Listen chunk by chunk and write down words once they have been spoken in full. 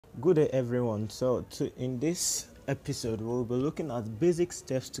Good day, everyone. In this episode, we'll be looking at basic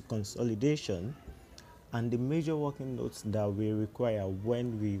steps to consolidation and the major working notes that we require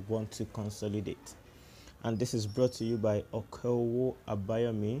when we want to consolidate. And this is brought to you by Okowo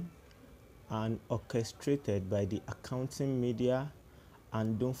Abayomi and orchestrated by the Accounting Media.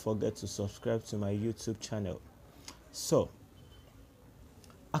 And don't forget to subscribe to my YouTube channel. So,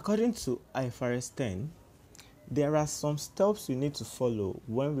 according to IFRS 10, there are some steps we need to follow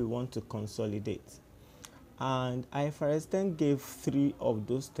when we want to consolidate. And IFRS 10 gave 3 of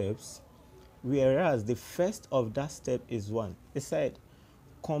those steps, whereas the first of that step is 1. It said,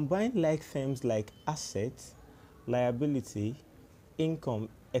 combine like terms like assets, liability, income,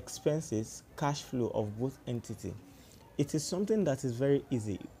 expenses, cash flow of both entity. It is something that is very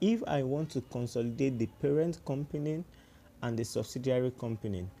easy. If I want to consolidate the parent company and the subsidiary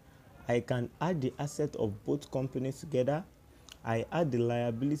company, I can add the asset of both companies together. I add the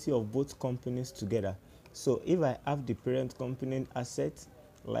liability of both companies together. So if I have the parent company asset,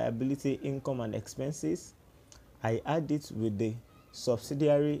 liability, income and expenses, I add it with the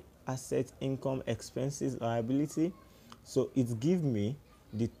subsidiary asset, income, expenses, liability. So it gives me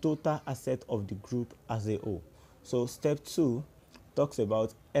the total asset of the group as a whole. So step 2 talks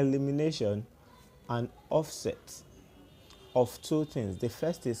about elimination and offset of 2 things. The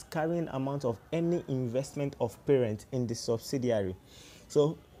first is carrying amount of any investment of parent in the subsidiary.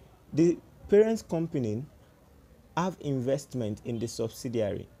 So the parent company have investment in the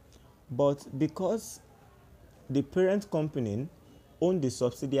subsidiary, but because the parent company own the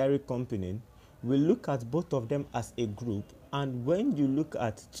subsidiary company, we look at both of them as a group, and when you look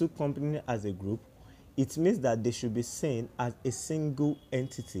at 2 companies as a group, it means that they should be seen as a single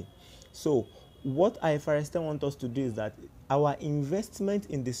entity. So what IFRS 10 wants us to do is that our investment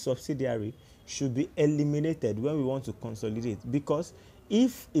in the subsidiary should be eliminated when we want to consolidate, because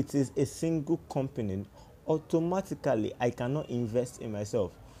if it is a single company, automatically I cannot invest in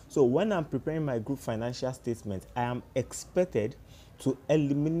myself. So when I'm preparing my group financial statement, I am expected to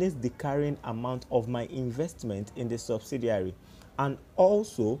eliminate the carrying amount of my investment in the subsidiary and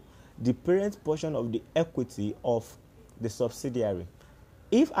also the parent portion of the equity of the subsidiary.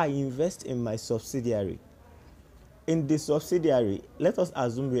 If I invest in my subsidiary, in the subsidiary, let us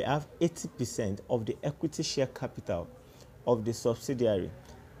assume we have 80% of the equity share capital of the subsidiary.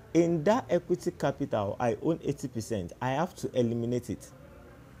 In that equity capital, I own 80%. I have to eliminate it.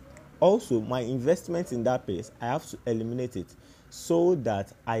 Also, my investment in that place, I have to eliminate it so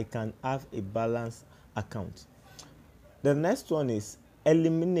that I can have a balanced account. The next one is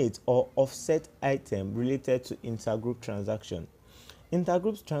eliminate or offset item related to intergroup transaction.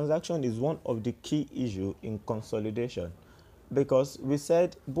 Intergroup transaction is one of the key issues in consolidation, because we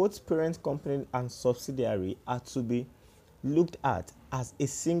said both parent company and subsidiary are to be looked at as a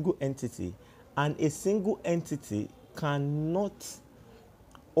single entity, and a single entity cannot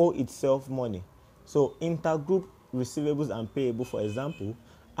owe itself money. So intergroup receivables and payable, for example,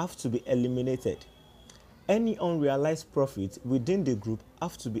 have to be eliminated. Any unrealized profit within the group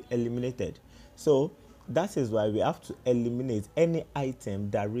have to be eliminated. So that is why we have to eliminate any item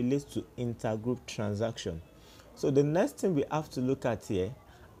that relates to intergroup transaction. So the next thing we have to look at here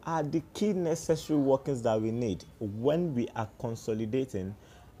are the key necessary workings that we need when we are consolidating,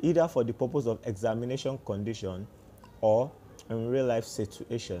 either for the purpose of examination condition or in real life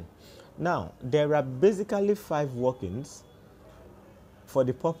situation. Now, there are basically 5 workings for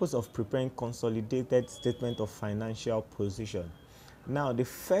the purpose of preparing consolidated statement of financial position. Now, the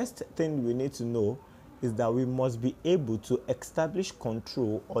first thing we need to know is that we must be able to establish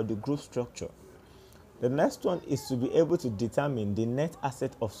control of the group structure. The next one is to be able to determine the net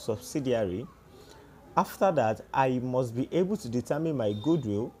asset of subsidiary. After that, I must be able to determine my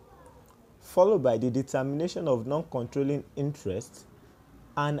goodwill, followed by the determination of non-controlling interest,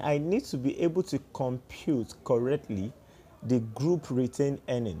 and I need to be able to compute correctly the group retained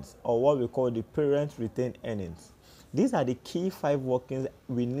earnings, or what we call the parent retained earnings. These are the key 5 workings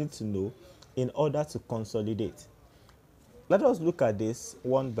we need to know in order to consolidate. Let us look at this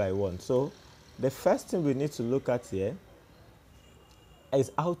one by one. So the first thing we need to look at here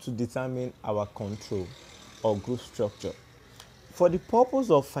is how to determine our control or group structure. For the purpose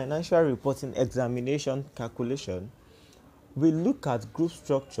of financial reporting examination calculation, we look at group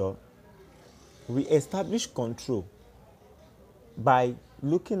structure. We establish control by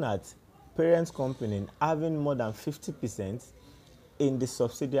looking at parent company having more than 50% in the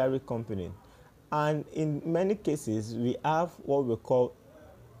subsidiary company. And in many cases, we have what we call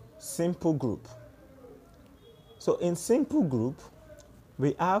simple group. So in simple group,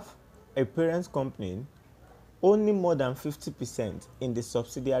 we have a parent company only more than 50% in the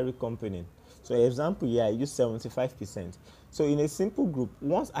subsidiary company. So example here, I use 75%. So in a simple group,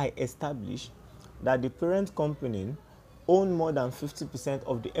 once I establish that the parent company own more than 50%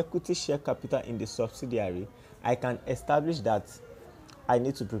 of the equity share capital in the subsidiary, I can establish that I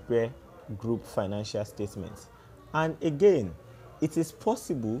need to prepare group financial statements. And again, it is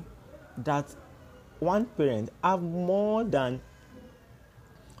possible that one parent have more than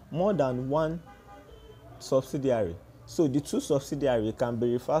one subsidiary. So the two subsidiary can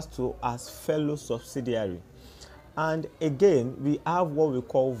be referred to as fellow subsidiary. And again, we have what we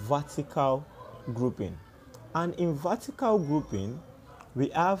call vertical grouping. And in vertical grouping, we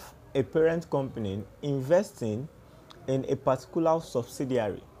have a parent company investing in a particular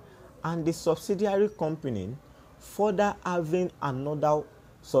subsidiary, and the subsidiary company further having another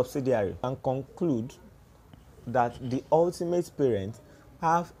subsidiary, and conclude that the ultimate parent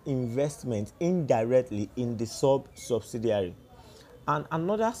have investment indirectly in the subsidiary. And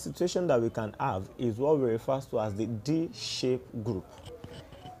another situation that we can have is what we refer to as the D-shaped group.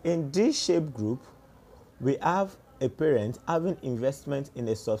 In D-shaped group, we have a parent having investment in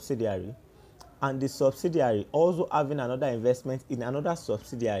a subsidiary, and the subsidiary also having another investment in another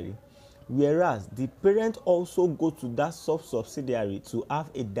subsidiary, whereas the parent also go to that subsidiary to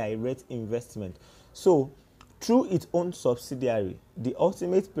have a direct investment. So through its own subsidiary, the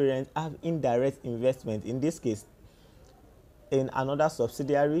ultimate parent have indirect investment, in this case in another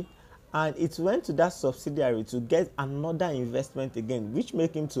subsidiary, and it went to that subsidiary to get another investment again, which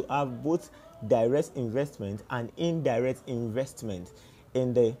make him to have both direct investment and indirect investment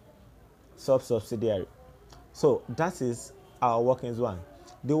in the subsidiary. So that is our workings one.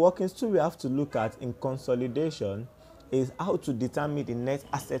 The workings two we have to look at in consolidation is how to determine the net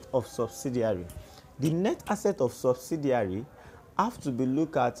asset of subsidiary. The net asset of subsidiary have to be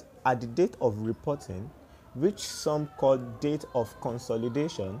looked at the date of reporting, which some call date of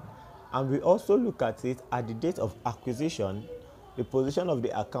consolidation, and we also look at it at the date of acquisition, the position of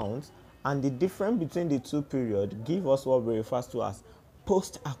the account, and the difference between the two periods give us what we refer to as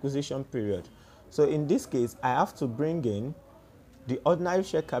post-acquisition period. So in this case, I have to bring in the ordinary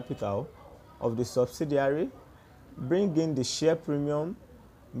share capital of the subsidiary, bring in the share premium,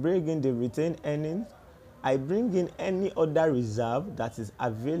 bring in the retained earnings, I bring in any other reserve that is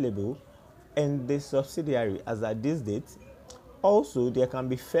available in the subsidiary as at this date. Also, there can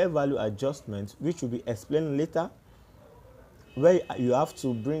be fair value adjustments, which will be explained later, where you have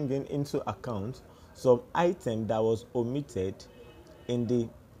to bring into account some item that was omitted in the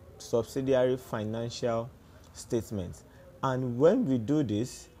subsidiary financial statement. And when we do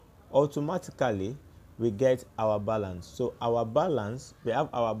this, automatically we get our balance. So our balance, we have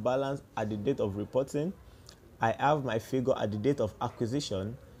our balance at the date of reporting, I have my figure at the date of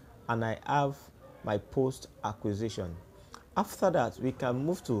acquisition, and I have my post acquisition. After that, we can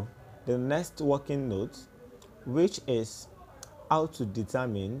move to the next working note, which is how to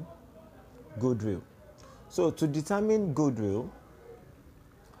determine goodwill. So to determine goodwill,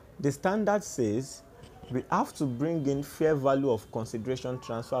 the standard says we have to bring in fair value of consideration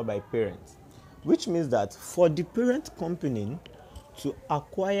transfer by parent, which means that for the parent company to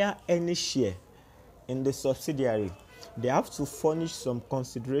acquire any share in the subsidiary, they have to furnish some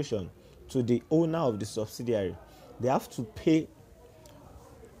consideration to the owner of the subsidiary. They have to pay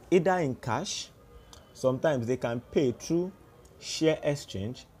either in cash, sometimes they can pay through share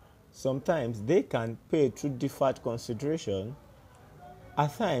exchange, sometimes they can pay through deferred consideration,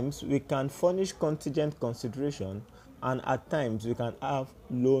 at times we can furnish contingent consideration, and at times we can have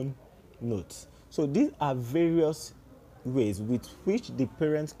loan notes. So these are various ways with which the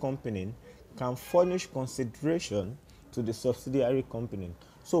parent company can furnish consideration to the subsidiary company.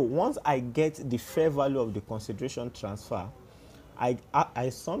 So once I get the fair value of the consideration transfer, I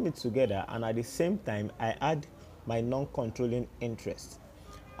sum it together, and at the same time I add my non-controlling interest.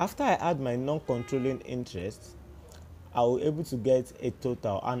 After I add my non-controlling interest, I will be able to get a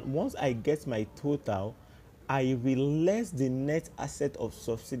total, and once I get my total, I will less the net asset of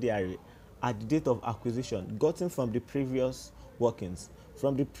subsidiary at the date of acquisition gotten from the previous workings.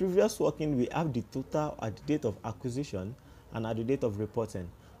 From the previous working, we have the total at the date of acquisition and at the date of reporting.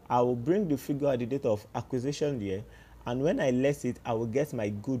 I will bring the figure at the date of acquisition here, and when I less it, I will get my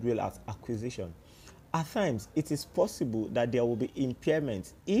goodwill at acquisition. At times, it is possible that there will be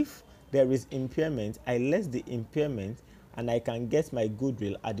impairment. If there is impairment, I less the impairment and I can get my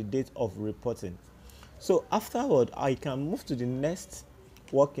goodwill at the date of reporting. So afterward, I can move to the next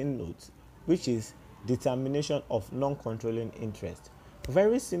working note, which is determination of non-controlling interest.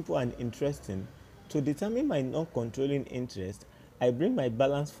 Very simple and interesting. To determine my non-controlling interest, I bring my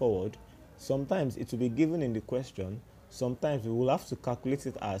balance forward, Sometimes it will be given in the question. Sometimes we will have to calculate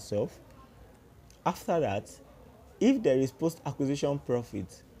it ourselves. After that, if there is post-acquisition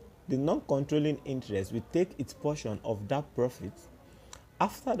profit, the non-controlling interest will take its portion of that profit.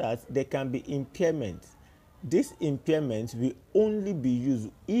 After that, there can be impairment. This impairment will only be used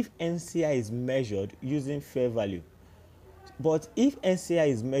if NCI is measured using fair value. But if NCI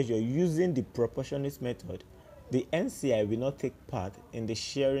is measured using the proportionate method, the NCI will not take part in the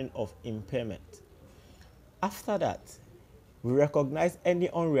sharing of impairment. After that, we recognize any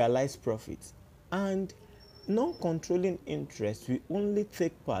unrealized profit, and non-controlling interest will only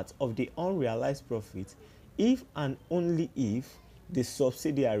take part of the unrealized profit if and only if the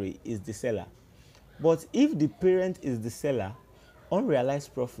subsidiary is the seller. But if the parent is the seller,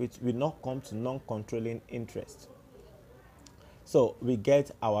 unrealized profit will not come to non-controlling interest. So we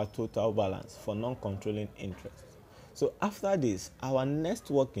get our total balance for non-controlling interest. So after this, our next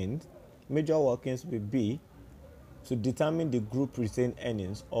major workings will be to determine the group retained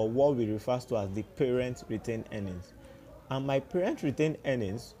earnings, or what we refer to as the parent retained earnings. And my parent retained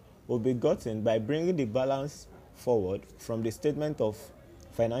earnings will be gotten by bringing the balance forward from the statement of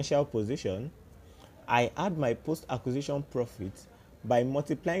financial position. I add my post-acquisition profit by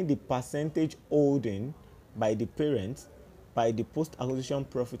multiplying the percentage holding by the parent by the post-acquisition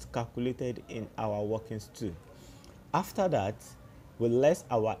profit calculated in our workings too. After that, we less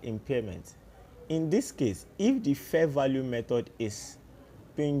our impairment. In this case, if the fair value method is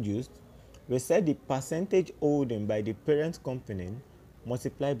being used, we set the percentage holding by the parent company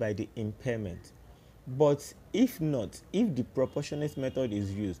multiplied by the impairment. But if not, if the proportionate method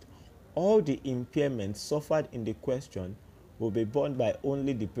is used, all the impairment suffered in the question will be borne by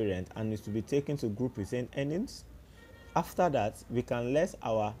only the parent and is to be taken to group retained earnings. After that, we can less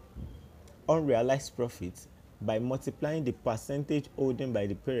our unrealized profits by multiplying the percentage holding by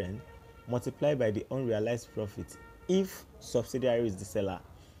the parent multiplied by the unrealized profit if subsidiary is the seller.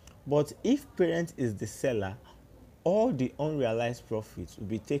 But if parent is the seller, all the unrealized profits will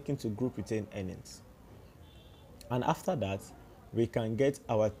be taken to group retained earnings. And after that, we can get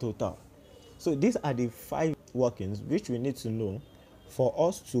our total. So these are the 5 workings which we need to know for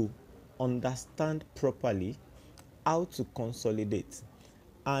us to understand properly how to consolidate.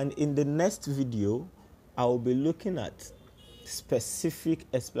 And in the next video, I will be looking at specific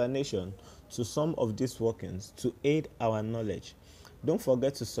explanation to some of these workings to aid our knowledge. Don't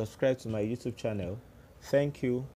forget to subscribe to my YouTube channel. Thank you.